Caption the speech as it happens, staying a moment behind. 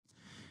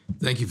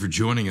Thank you for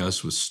joining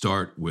us with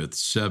Start with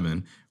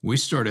 7. We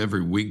start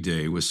every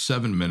weekday with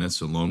 7 minutes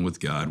alone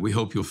with God. We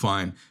hope you'll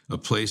find a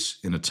place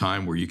in a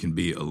time where you can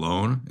be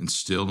alone and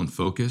still and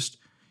focused.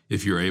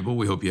 If you're able,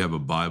 we hope you have a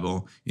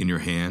Bible in your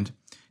hand.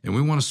 And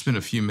we want to spend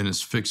a few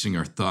minutes fixing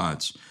our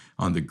thoughts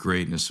on the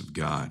greatness of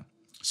God.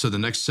 So the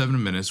next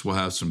 7 minutes, we'll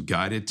have some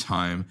guided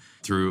time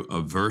through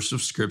a verse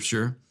of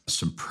Scripture,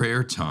 some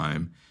prayer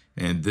time,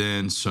 and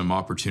then some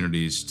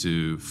opportunities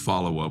to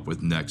follow up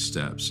with next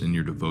steps in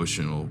your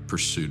devotional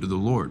pursuit of the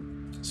Lord.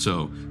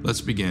 So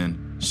let's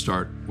begin.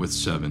 Start with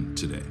 7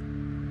 today.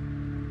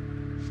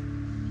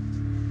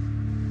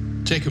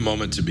 Take a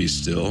moment to be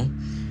still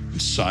and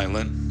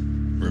silent.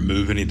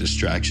 Remove any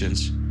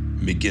distractions.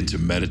 Begin to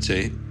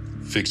meditate,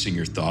 fixing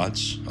your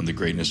thoughts on the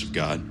greatness of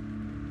God.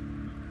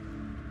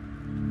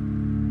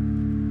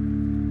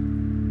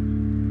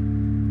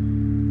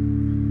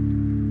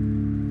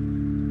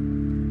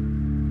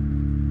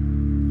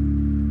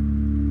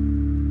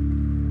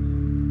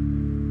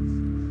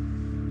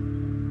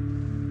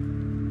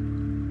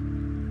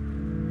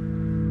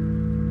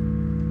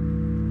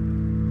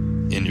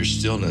 In your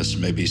stillness,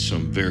 maybe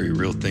some very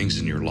real things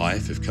in your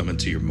life have come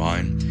into your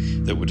mind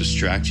that would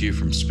distract you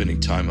from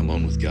spending time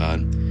alone with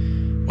God.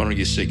 Why don't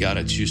you say, God,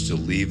 I choose to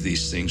leave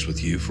these things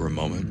with you for a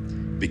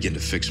moment. Begin to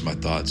fix my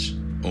thoughts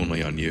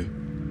only on you.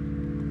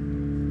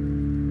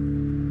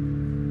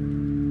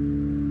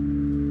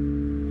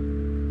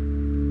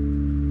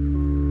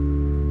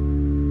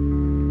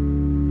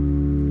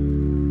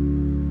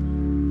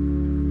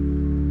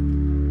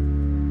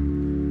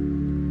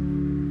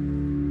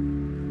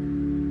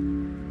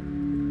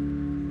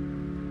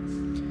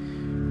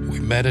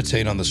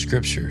 Meditate on the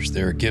scriptures.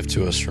 They're a gift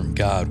to us from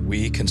God.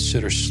 We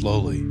consider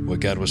slowly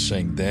what God was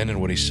saying then and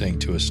what he's saying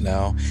to us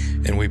now.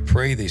 And we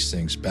pray these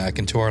things back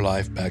into our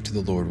life, back to the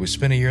Lord. We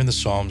spent a year in the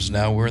Psalms.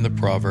 Now we're in the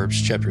Proverbs,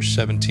 chapter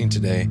 17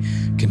 today,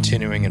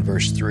 continuing in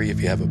verse 3.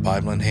 If you have a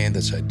Bible in hand,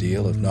 that's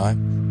ideal. If not,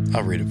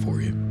 I'll read it for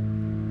you.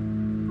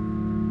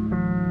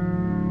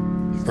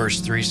 Verse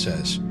 3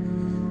 says,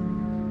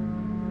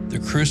 "The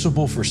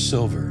crucible for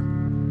silver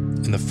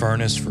and the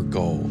furnace for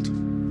gold,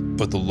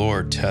 but the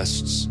Lord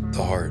tests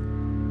the heart.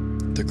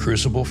 The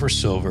crucible for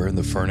silver and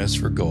the furnace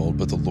for gold,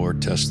 but the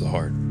Lord tests the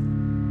heart."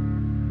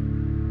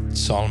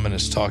 Solomon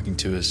is talking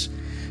to his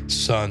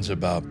sons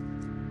about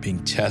being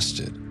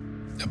tested,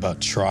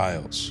 about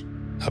trials,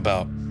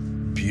 about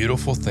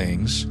beautiful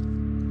things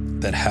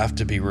that have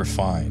to be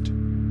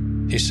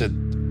refined. He said,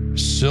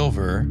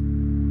 silver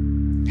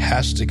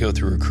has to go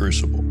through a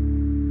crucible,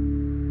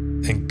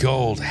 and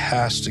gold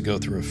has to go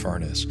through a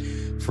furnace.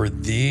 For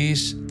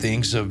these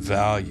things of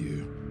value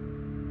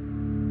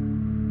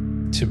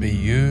to be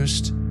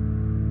used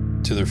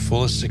to their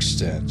fullest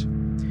extent,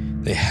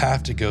 they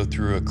have to go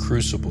through a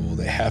crucible.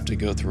 They have to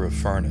go through a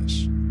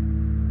furnace.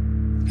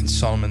 And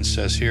Solomon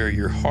says here,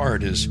 your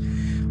heart is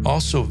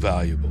also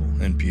valuable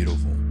and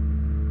beautiful,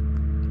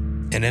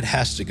 and it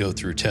has to go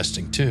through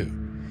testing too.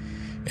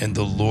 And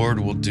the Lord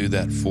will do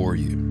that for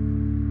you.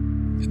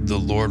 The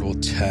Lord will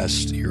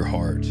test your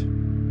heart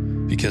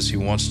because he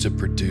wants to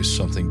produce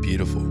something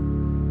beautiful.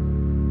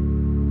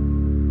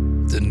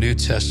 The New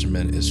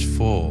Testament is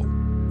full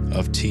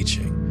of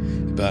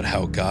teaching about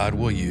how God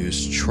will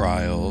use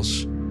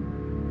trials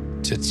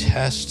to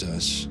test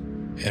us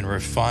and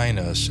refine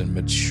us and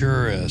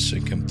mature us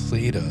and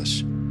complete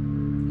us.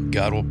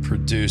 God will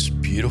produce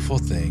beautiful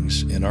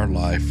things in our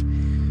life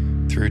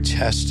through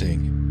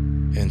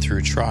testing and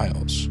through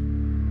trials.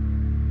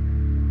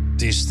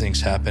 These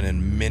things happen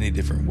in many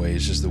different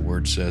ways, as the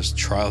word says,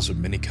 trials of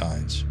many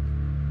kinds.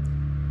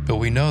 But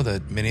we know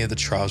that many of the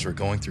trials we're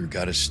going through,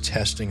 God is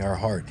testing our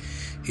heart.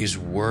 He's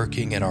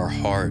working in our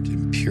heart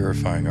and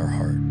purifying our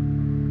heart.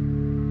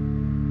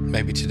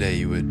 Maybe today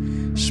you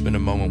would spend a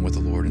moment with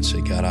the Lord and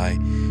say, God, I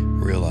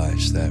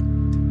realize that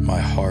my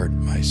heart,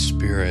 my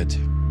spirit,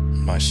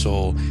 my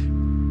soul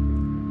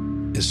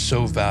is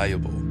so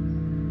valuable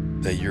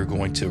that you're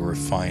going to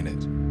refine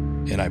it.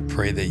 And I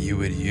pray that you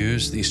would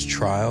use these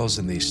trials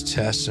and these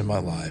tests in my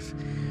life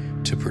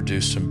to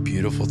produce some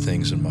beautiful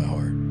things in my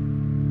heart.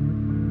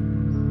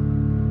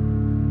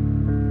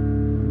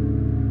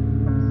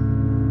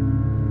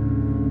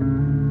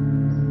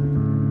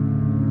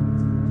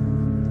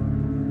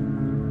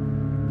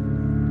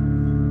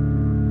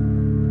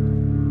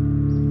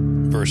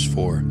 Verse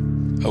 4,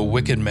 a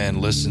wicked man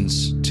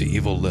listens to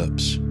evil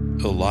lips.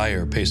 A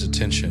liar pays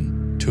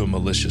attention to a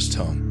malicious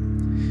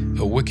tongue.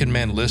 A wicked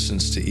man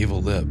listens to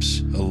evil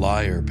lips. A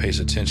liar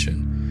pays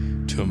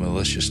attention to a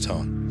malicious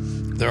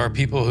tongue. There are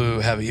people who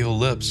have evil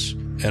lips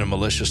and a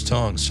malicious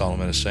tongue,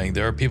 Solomon is saying.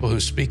 There are people who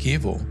speak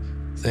evil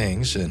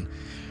things and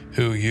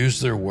who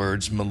use their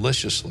words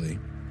maliciously,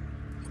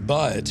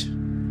 but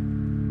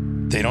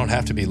they don't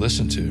have to be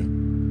listened to.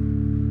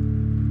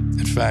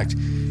 In fact,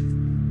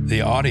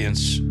 the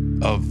audience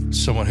of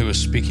someone who is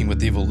speaking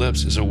with evil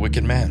lips is a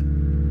wicked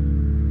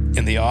man.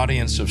 And the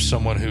audience of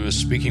someone who is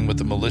speaking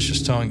with a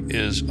malicious tongue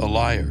is a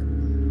liar.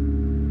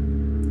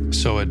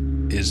 So it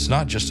is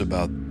not just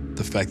about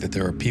the fact that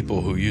there are people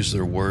who use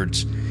their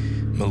words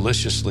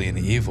maliciously and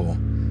evil,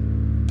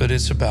 but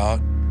it's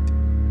about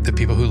the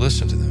people who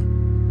listen to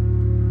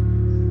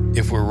them.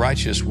 If we're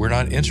righteous, we're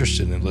not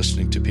interested in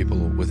listening to people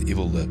with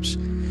evil lips.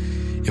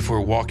 If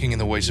we're walking in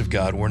the ways of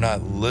God, we're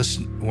not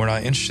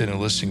interested in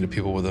listening to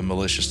people with a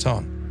malicious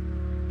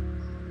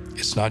tongue.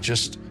 It's not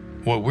just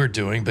what we're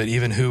doing, but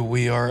even who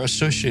we are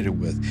associated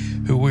with,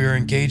 who we are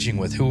engaging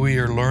with, who we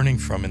are learning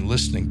from and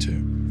listening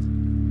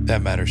to.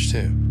 That matters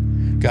too.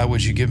 God,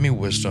 would you give me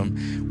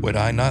wisdom? Would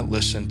I not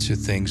listen to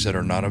things that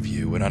are not of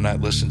you? Would I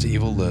not listen to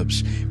evil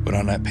lips? Would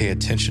I not pay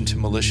attention to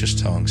malicious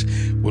tongues?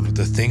 Would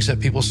the things that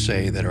people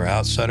say that are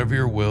outside of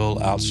your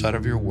will, outside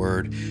of your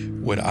word,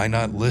 would I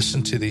not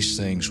listen to these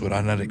things? Would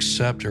I not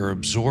accept or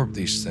absorb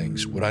these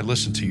things? Would I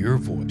listen to your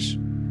voice?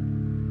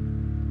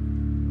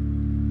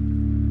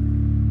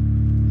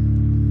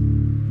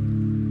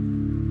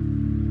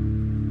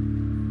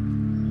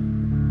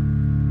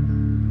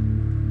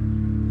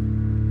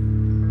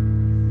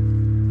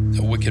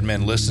 A wicked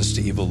man listens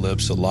to evil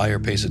lips. A liar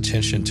pays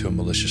attention to a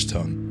malicious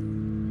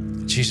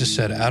tongue. Jesus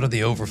said, out of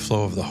the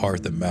overflow of the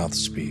heart, the mouth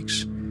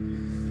speaks.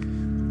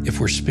 If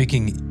we're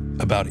speaking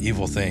about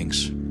evil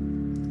things,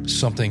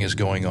 something is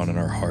going on in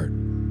our heart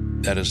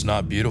that is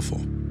not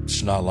beautiful.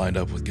 It's not lined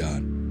up with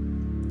God.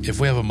 If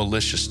we have a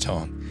malicious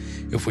tongue,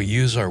 if we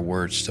use our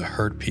words to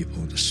hurt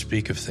people and to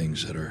speak of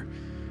things that are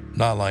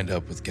not lined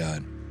up with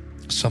God,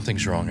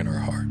 something's wrong in our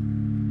heart.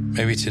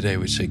 Maybe today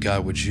we'd say,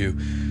 God, would you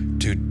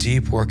do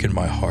deep work in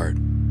my heart,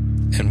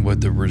 and would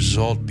the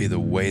result be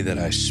the way that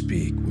I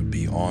speak would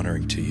be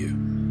honoring to you?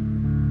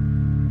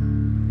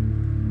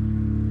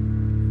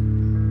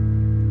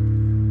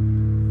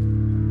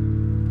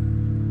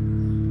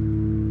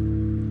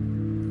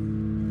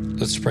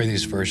 Let's pray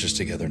these verses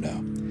together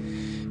now.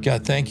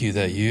 God, thank you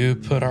that you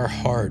put our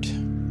heart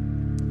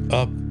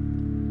up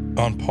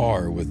on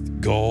par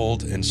with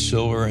gold and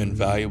silver and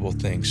valuable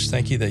things.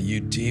 Thank you that you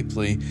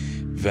deeply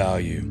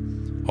value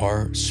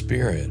our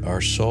spirit, our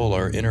soul,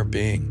 our inner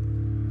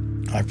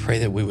being. I pray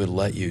that we would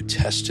let you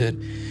test it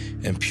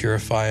and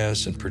purify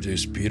us and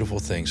produce beautiful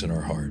things in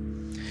our heart.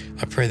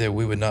 I pray that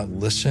we would not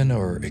listen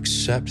or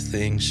accept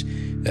things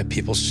that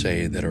people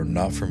say that are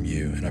not from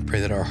you. And I pray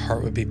that our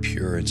heart would be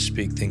pure and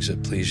speak things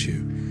that please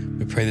you.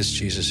 We pray this,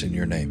 Jesus, in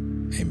your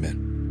name.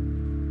 Amen.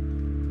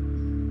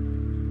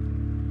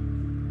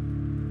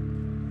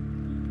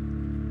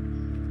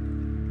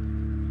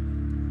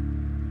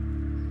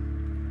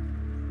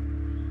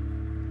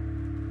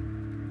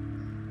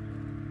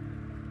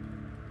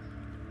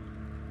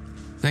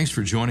 Thanks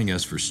for joining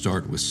us for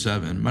Start with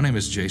 7. My name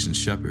is Jason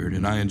Shepard,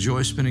 and I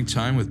enjoy spending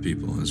time with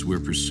people as we're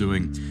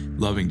pursuing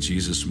loving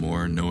Jesus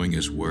more, knowing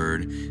his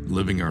word,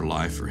 living our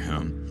life for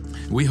him.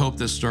 We hope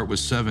that Start with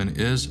 7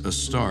 is a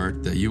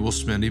start that you will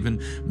spend even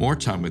more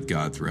time with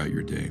God throughout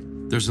your day.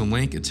 There's a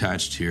link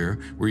attached here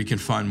where you can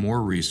find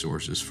more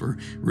resources for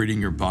reading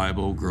your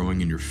Bible,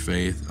 growing in your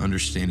faith,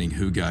 understanding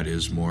who God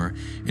is more,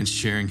 and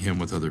sharing him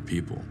with other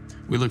people.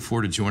 We look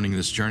forward to joining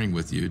this journey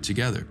with you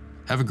together.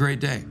 Have a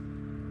great day.